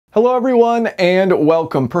Hello everyone and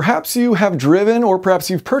welcome. Perhaps you have driven or perhaps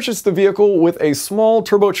you've purchased the vehicle with a small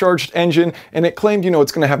turbocharged engine and it claimed,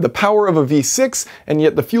 it's going to have the power of a V6 and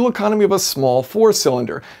yet the fuel economy of a small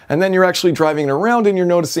 4-cylinder. And then you're actually driving it around and you're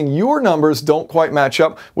noticing your numbers don't quite match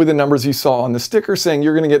up with the numbers you saw on the sticker saying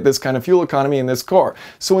you're going to get this kind of fuel economy in this car.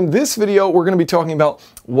 So in this video, we're going to be talking about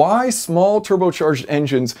why small turbocharged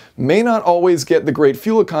engines may not always get the great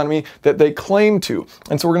fuel economy that they claim to.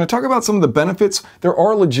 And so we're going to talk about some of the benefits. There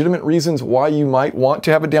are legitimate reasons why you might want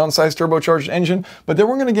to have a downsized turbocharged engine, but then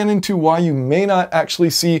we're going to get into why you may not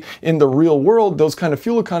actually see in the real world those kind of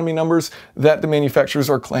fuel economy numbers that the manufacturers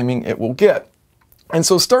are claiming it will get. And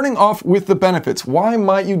so starting off with the benefits, why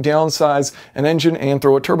might you downsize an engine and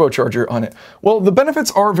throw a turbocharger on it? Well, the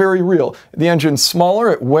benefits are very real. The engine's smaller,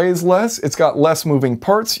 it weighs less, it's got less moving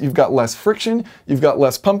parts, you've got less friction, you've got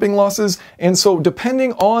less pumping losses, and so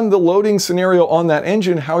depending on the loading scenario on that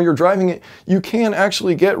engine, how you're driving it, you can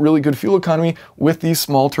actually get really good fuel economy with these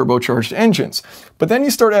small turbocharged engines. But then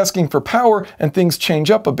you start asking for power and things change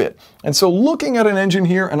up a bit. And so looking at an engine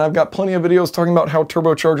here, and I've got plenty of videos talking about how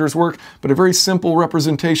turbochargers work, but a very simple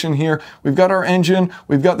representation here. We've got our engine,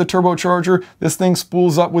 we've got the turbocharger, this thing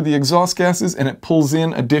spools up with the exhaust gases and it pulls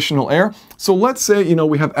in additional air. So let's say,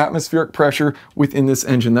 we have atmospheric pressure within this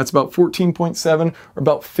engine. That's about 14.7 or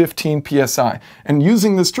about 15 PSI. And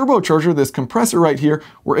using this turbocharger, this compressor right here,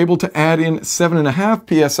 we're able to add in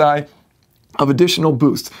 7.5 PSI of additional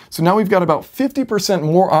boost. So now we've got about 50%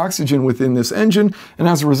 more oxygen within this engine, and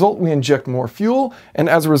as a result we inject more fuel, and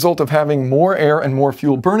as a result of having more air and more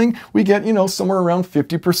fuel burning, we get, somewhere around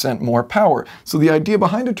 50% more power. So the idea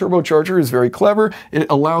behind a turbocharger is very clever. It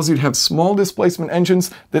allows you to have small displacement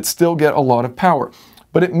engines that still get a lot of power.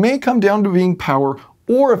 But it may come down to being power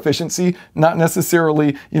or efficiency, not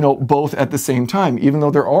necessarily, both at the same time, even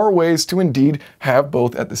though there are ways to indeed have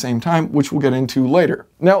both at the same time, which we'll get into later.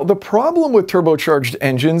 Now, the problem with turbocharged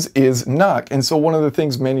engines is knock, and so one of the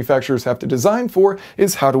things manufacturers have to design for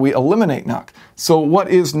is how do we eliminate knock? So what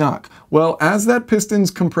is knock? Well, as that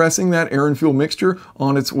piston's compressing that air and fuel mixture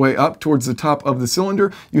on its way up towards the top of the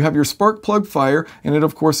cylinder, you have your spark plug fire, and it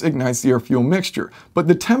of course ignites the air fuel mixture. But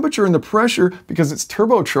the temperature and the pressure, because it's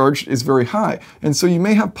turbocharged, is very high, and so you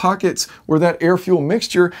may have pockets where that air fuel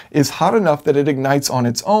mixture is hot enough that it ignites on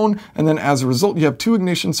its own, and then as a result you have two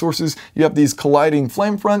ignition sources, you have these colliding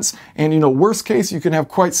flame fronts, and worst case you can have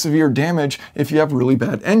quite severe damage if you have really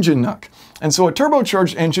bad engine knock. And so a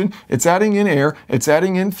turbocharged engine, it's adding in air, it's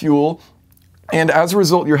adding in fuel, and as a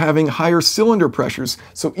result, you're having higher cylinder pressures.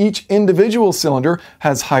 So each individual cylinder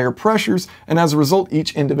has higher pressures, and as a result,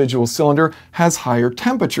 each individual cylinder has higher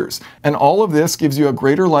temperatures. And all of this gives you a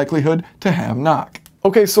greater likelihood to have knock.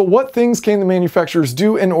 Okay, so what things can the manufacturers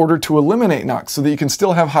do in order to eliminate knock so that you can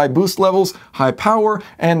still have high boost levels, high power,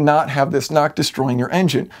 and not have this knock destroying your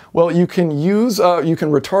engine? Well, you can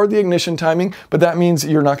retard the ignition timing, but that means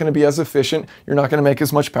you're not going to be as efficient, you're not going to make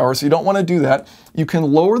as much power, so you don't want to do that. You can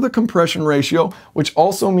lower the compression ratio, which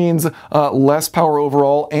also means less power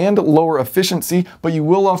overall and lower efficiency, but you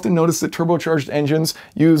will often notice that turbocharged engines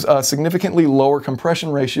use significantly lower compression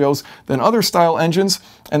ratios than other style engines,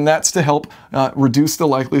 and that's to help reduce the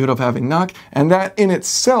likelihood of having knock, and that in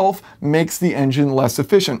itself makes the engine less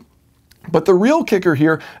efficient. But the real kicker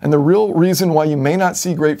here, and the real reason why you may not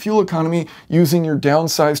see great fuel economy using your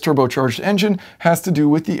downsized turbocharged engine, has to do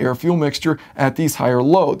with the air-fuel mixture at these higher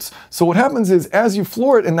loads. So what happens is, as you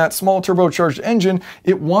floor it in that small turbocharged engine,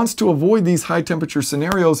 it wants to avoid these high temperature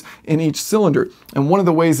scenarios in each cylinder. And one of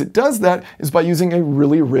the ways it does that is by using a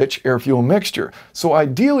really rich air-fuel mixture. So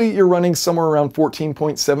ideally, you're running somewhere around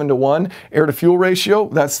 14.7 to 1 air-to-fuel ratio.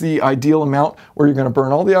 That's the ideal amount where you're going to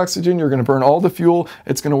burn all the oxygen, you're going to burn all the fuel,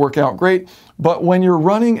 it's going to work out great. But when you're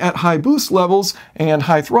running at high boost levels and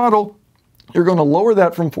high throttle, you're going to lower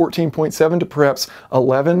that from 14.7 to perhaps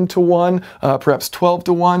 11 to 1, perhaps 12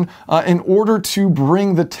 to 1, in order to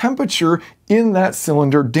bring the temperature in that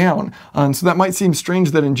cylinder down. And so that might seem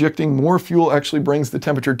strange that injecting more fuel actually brings the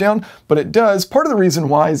temperature down, but it does. Part of the reason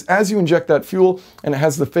why is as you inject that fuel and it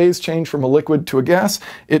has the phase change from a liquid to a gas,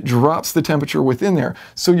 it drops the temperature within there.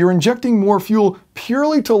 So you're injecting more fuel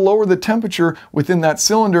purely to lower the temperature within that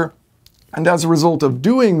cylinder. And as a result of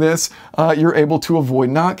doing this, you're able to avoid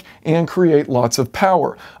knock and create lots of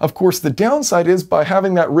power. Of course, the downside is by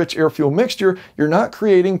having that rich air-fuel mixture, you're not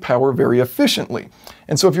creating power very efficiently.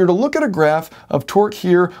 And so if you're to look at a graph of torque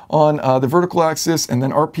here on the vertical axis and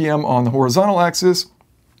then RPM on the horizontal axis,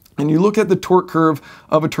 and you look at the torque curve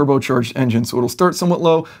of a turbocharged engine. So it'll start somewhat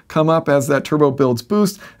low, come up as that turbo builds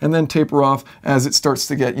boost, and then taper off as it starts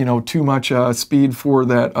to get, too much speed for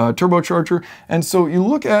that turbocharger. And so you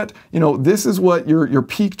look at, this is what your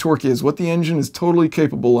peak torque is, what the engine is totally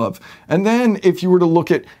capable of. And then if you were to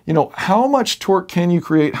look at, how much torque can you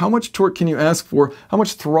create, how much torque can you ask for, how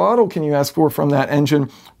much throttle can you ask for from that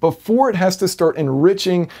engine before it has to start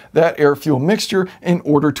enriching that air-fuel mixture in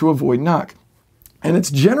order to avoid knock. And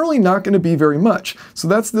it's generally not going to be very much. So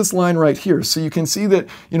that's this line right here. So you can see that,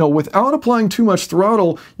 without applying too much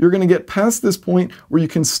throttle, you're going to get past this point where you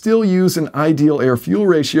can still use an ideal air-fuel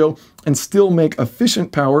ratio and still make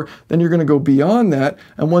efficient power. Then you're going to go beyond that.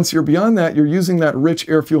 And once you're beyond that, you're using that rich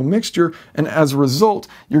air-fuel mixture. And as a result,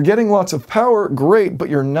 you're getting lots of power, great, but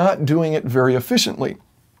you're not doing it very efficiently.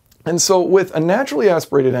 And so with a naturally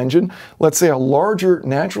aspirated engine, let's say a larger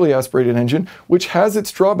naturally aspirated engine, which has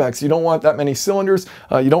its drawbacks. You don't want that many cylinders.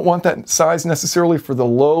 You don't want that size necessarily for the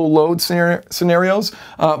low load scenarios.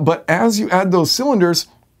 But as you add those cylinders,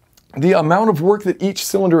 the amount of work that each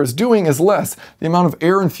cylinder is doing is less. The amount of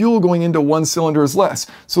air and fuel going into one cylinder is less.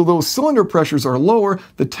 So those cylinder pressures are lower,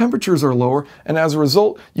 the temperatures are lower, and as a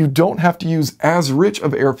result, you don't have to use as rich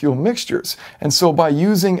of air-fuel mixtures. And so by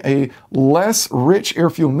using a less rich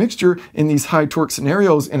air-fuel mixture in these high torque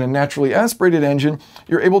scenarios in a naturally aspirated engine,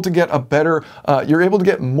 you're able to get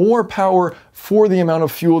more power for the amount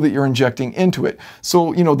of fuel that you're injecting into it.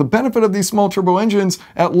 So, the benefit of these small turbo engines,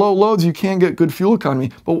 at low loads, you can get good fuel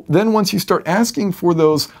economy. But then once you start asking for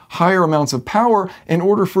those higher amounts of power, in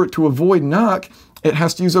order for it to avoid knock, it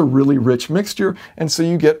has to use a really rich mixture, and so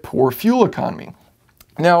you get poor fuel economy.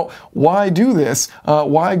 Now, why do this?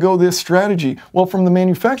 Why go this strategy? Well, from the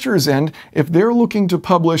manufacturer's end, if they're looking to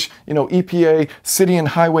publish, EPA city and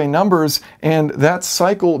highway numbers, and that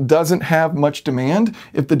cycle doesn't have much demand,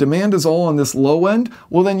 if the demand is all on this low end,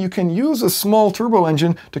 well, then you can use a small turbo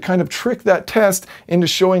engine to kind of trick that test into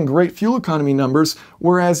showing great fuel economy numbers.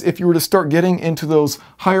 Whereas if you were to start getting into those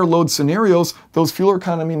higher load scenarios, those fuel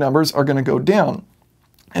economy numbers are going to go down.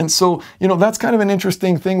 And so, that's kind of an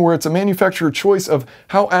interesting thing where it's a manufacturer choice of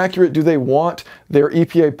how accurate do they want their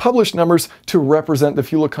EPA published numbers to represent the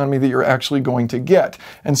fuel economy that you're actually going to get.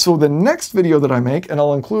 And so the next video that I make, and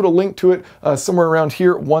I'll include a link to it somewhere around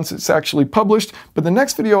here once it's actually published, but the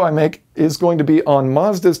next video I make is going to be on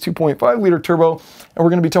Mazda's 2.5 liter turbo, and we're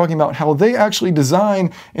going to be talking about how they actually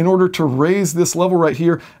design in order to raise this level right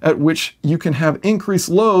here at which you can have increased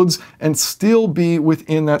loads and still be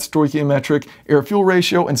within that stoichiometric air-fuel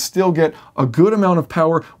ratio and still get a good amount of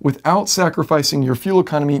power without sacrificing your fuel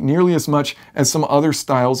economy nearly as much as some other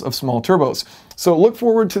styles of small turbos. So look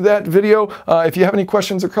forward to that video. If you have any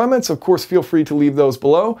questions or comments, of course, feel free to leave those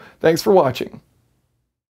below. Thanks for watching.